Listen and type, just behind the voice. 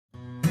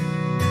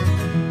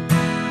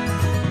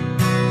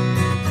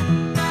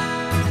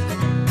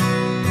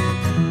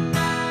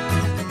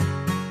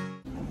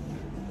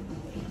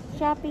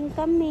Shopping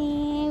kami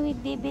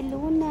with Baby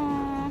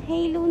Luna.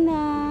 Hey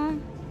Luna!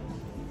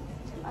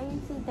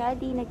 Ayun si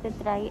Daddy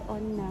nagta-try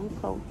on ng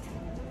coat.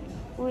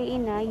 Uwi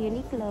na,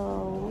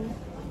 Uniqlo.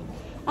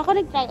 Ako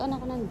nag-try on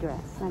ako ng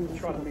dress.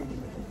 Nandito.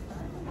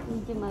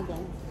 Medium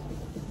again.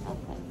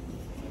 Okay.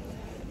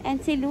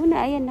 And si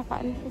Luna, ayan,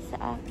 nakaano siya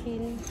sa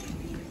akin.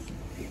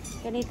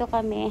 Ganito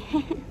kami.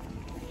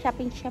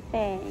 Shopping. Si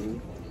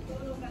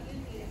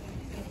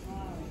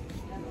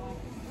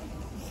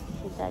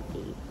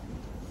Daddy.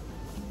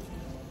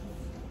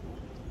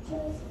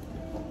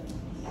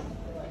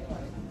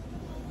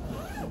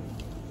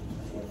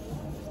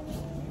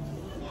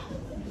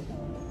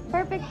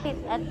 Perfect fit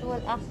at well,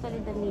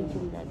 actually the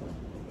medium Daddy.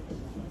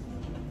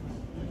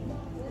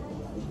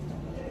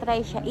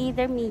 Try siya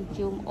either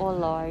medium or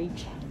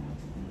large.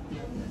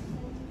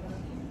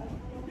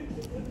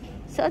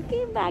 Suot ko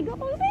yung bago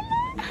kong rela.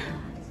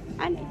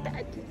 Ano ito?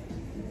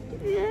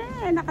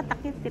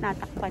 Nakatakip,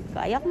 tinatakpan ko.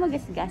 Ayaw ko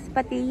magasgas.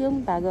 Pati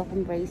yung bago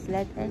kong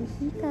bracelet and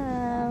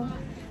hikaw.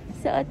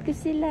 Suot ko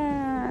sila.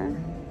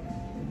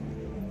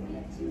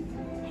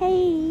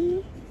 Hey!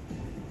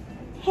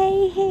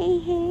 Hey!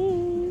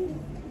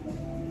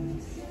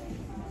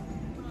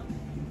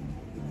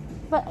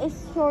 But it's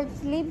short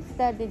sleeves,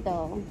 Daddy,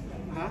 though.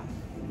 Huh?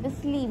 The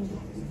sleeve.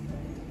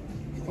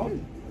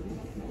 Fine.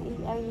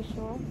 Are you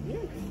sure?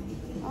 Yes.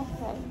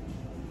 Okay.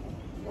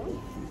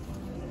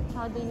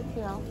 How do you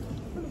feel?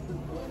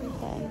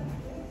 Okay.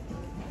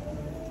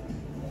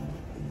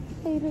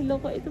 Ay, relo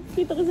ko. Ito,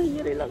 kita ko sa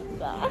inyo relo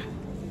ka.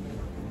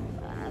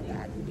 Ang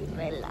ating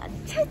relo.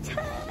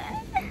 Cha-cha!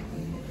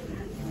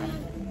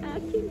 Ang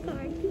aking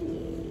cardi.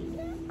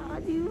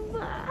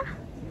 Diba?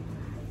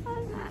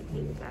 Ang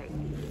aking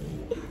cardi.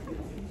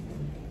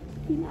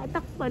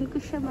 Tinatakpan ko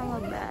siya, mga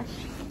bash.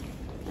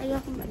 Ayaw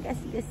ko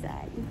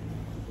magasgasan.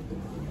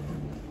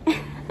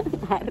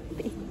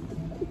 Arte.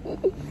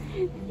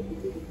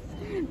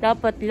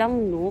 Dapat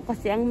lang, no?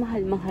 Kasi ang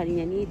mahal-mahal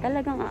niya ni.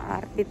 Talagang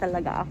aarte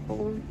talaga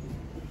ako.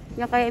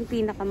 Yan kaya yung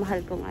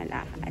pinakamahal kong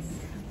alakas.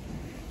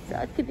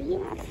 Suot ko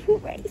din yung aking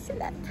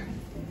bracelet.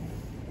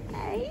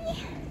 Ay.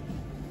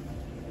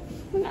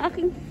 Mga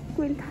aking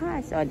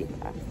kwintas. O,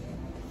 diba?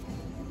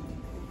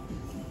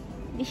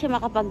 Hindi siya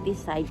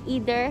makapag-decide.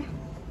 Either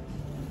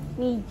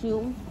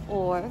medium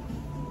or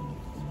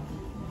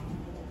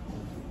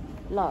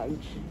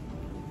large.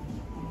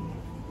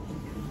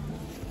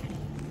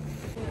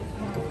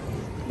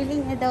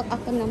 Bili na daw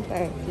ako ng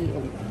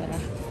perfume. Tara.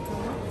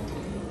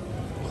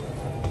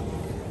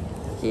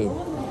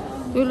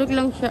 Tulog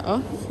lang siya,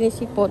 oh.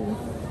 Sinisipon.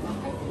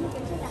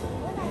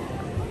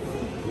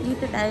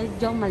 Dito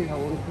tayo,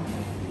 Malone.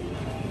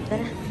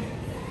 Tara.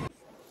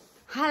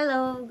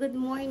 Hello, good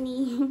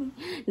morning.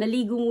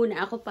 Naligo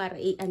muna ako para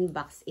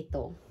i-unbox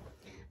ito.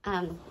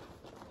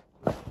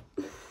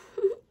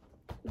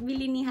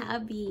 Bili ni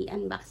Habi,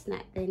 unbox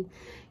natin.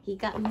 He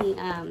got me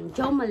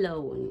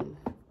Malone.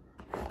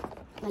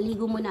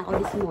 Naligo muna ako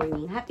this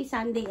morning. Happy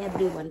Sunday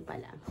everyone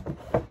pala.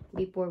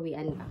 Before we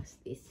unbox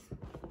this.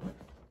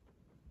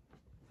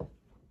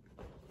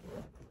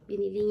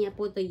 Binili niya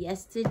po to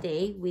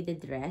yesterday with the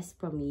dress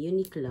from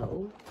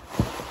Uniqlo.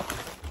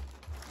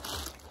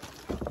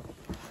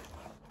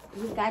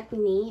 He got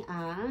me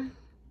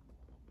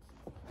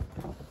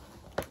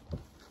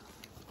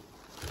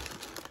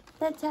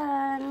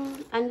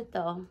ta-tan! Ano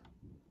to?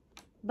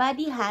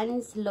 Body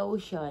Hands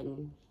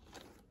Lotion.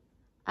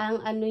 Ang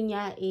ano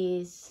niya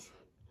is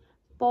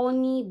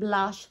Pony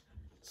Blush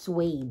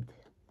Suede.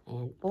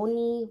 Ayan,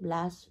 Pony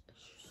Blush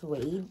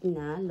Suede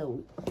na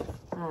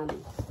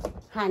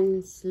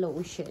hands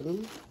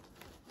lotion.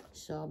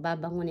 So,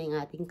 babango na yung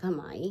ating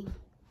kamay.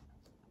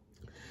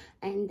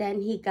 And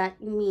then, he got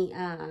me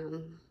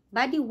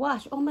body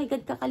wash. Oh my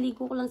God,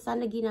 kakaligo ko lang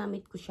sana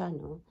ginamit ko siya,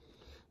 no?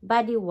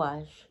 Body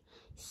wash.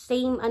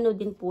 Same ano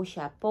din po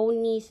siya.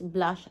 Pony's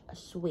Blush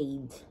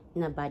Suede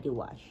na body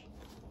wash.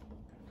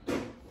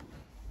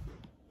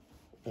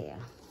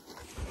 Yeah.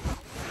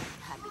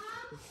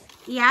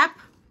 Yep.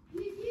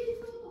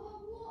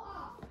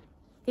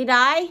 Did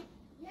I?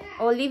 Yeah.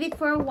 Oh, leave it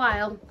for a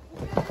while.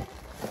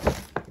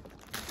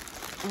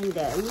 And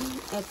then,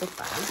 eto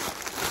pa.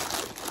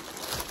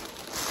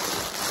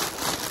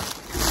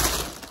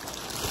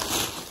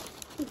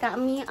 He got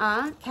me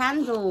a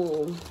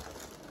candle.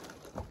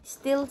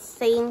 Still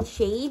same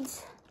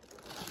shades.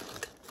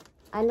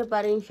 Ano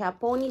pa rin siya?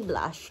 Pony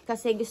blush.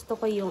 Kasi gusto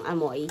ko yung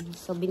amoy.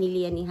 So,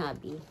 binili yan ni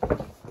Habi.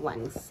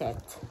 One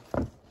set.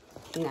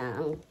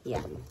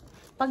 Yan.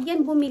 Pag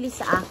yan bumili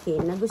sa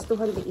akin,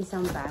 nagustuhan ko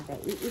isang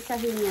bagay,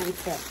 iisahin niya ang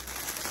set.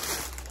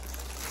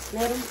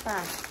 Meron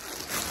pa.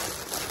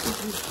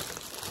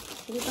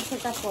 Hindi pa siya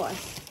tapos.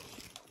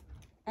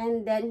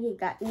 And then, he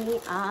got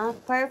me a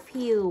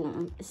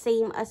perfume.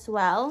 Same as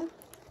well.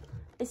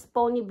 Is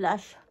Pony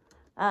Blush.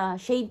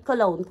 Shade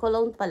Cologne.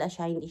 Cologne pala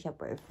siya, hindi siya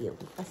perfume.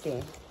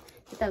 Kasi,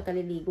 ito,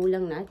 kaliligo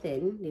lang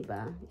natin.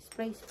 Diba?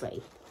 Spray.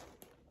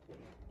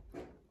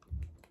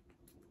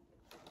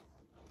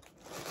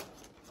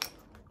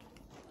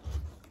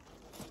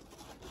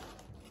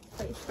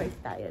 Spray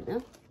tayo, no?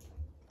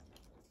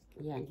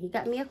 Ayan, he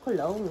got me a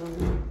cologne.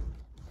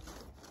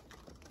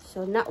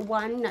 So, not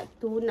 1, not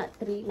 2, not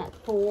 3, not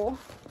 4.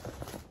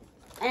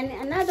 And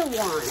another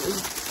one.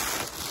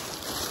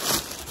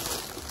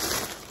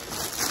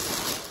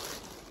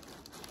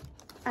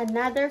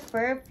 Another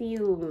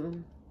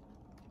perfume.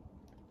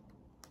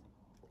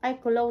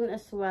 Ay, cologne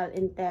as well.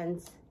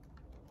 Intense.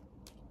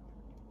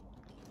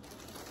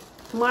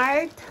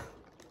 Mart.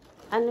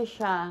 Ano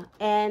siya?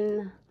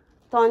 And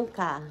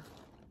Tonka.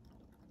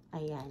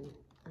 Ayan.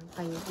 Ang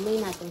kanya. Amay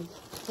natin.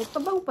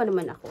 Nagpabango pa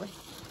naman ako eh.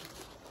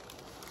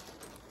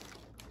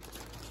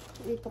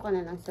 Dito ka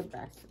na lang sa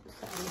braso.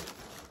 Saan?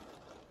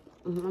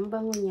 Ang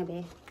bango niya,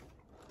 be.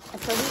 At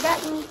so, we got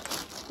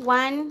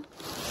 1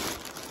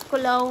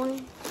 cologne,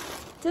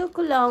 2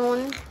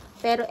 cologne.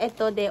 Pero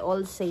ito, they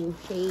all same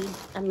shade.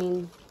 I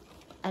mean,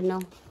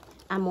 ano,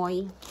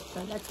 amoy.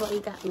 So, that's what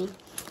you got me.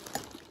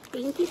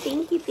 Thank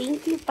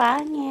you,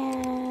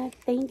 Panyet.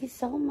 Thank you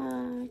so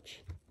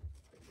much.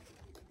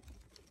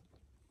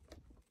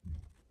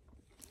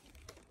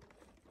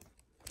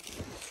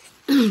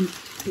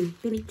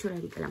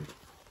 Pinicturean ka lang.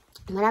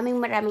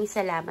 Maraming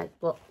salamat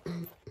po.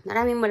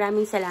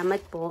 Maraming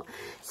salamat po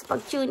sa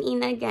pag-tune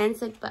in again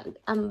sa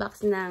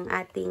pag-unbox ng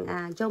ating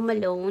Joe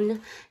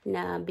Malone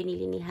na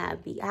binili ni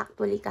Habi.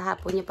 Actually,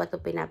 kahapon niya pa ito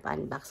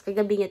pinapa-unbox.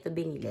 Kagabi niya ito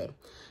binili.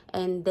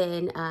 And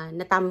then,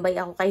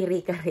 natambay ako kay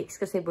Rika Rex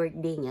kasi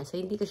birthday niya.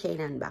 So, hindi ko siya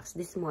in-unbox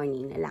this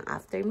morning na lang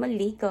after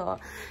maliko.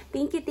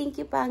 Thank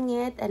you,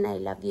 Pangit. And I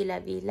love you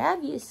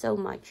so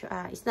much.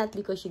 It's not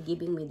because you're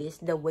giving me this,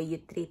 the way you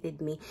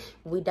treated me.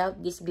 Without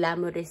this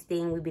glamorous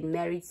thing, we've been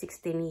married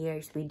 16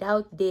 years.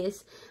 Without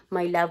this,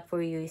 my love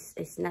for you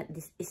is not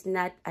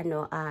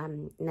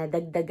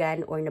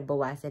nadagdagan or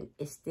nabawasan.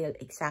 It's still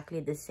exactly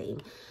the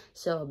same.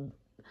 So,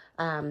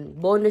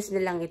 bonus na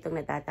lang itong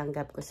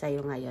natatanggap ko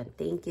sa'yo ngayon.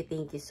 Thank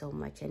you so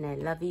much. And I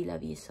love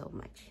you so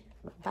much.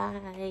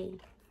 Bye-bye.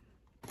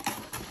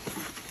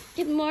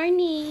 Good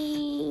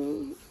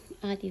morning.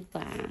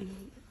 Diba?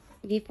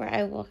 Before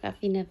I woke up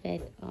in the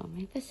bed,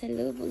 may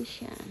pasalubong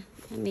siya.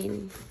 I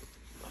mean,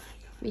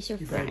 may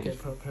surprise. You better get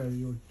prepare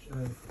your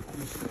clothes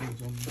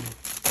on the top.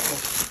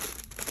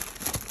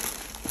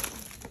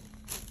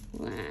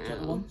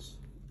 Wow.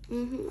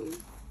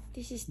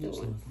 This is the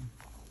one.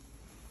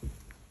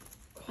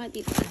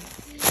 Diba?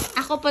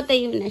 Ako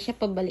patayo na siya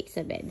pabalik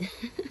sa bed.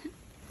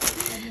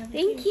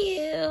 Thank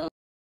you.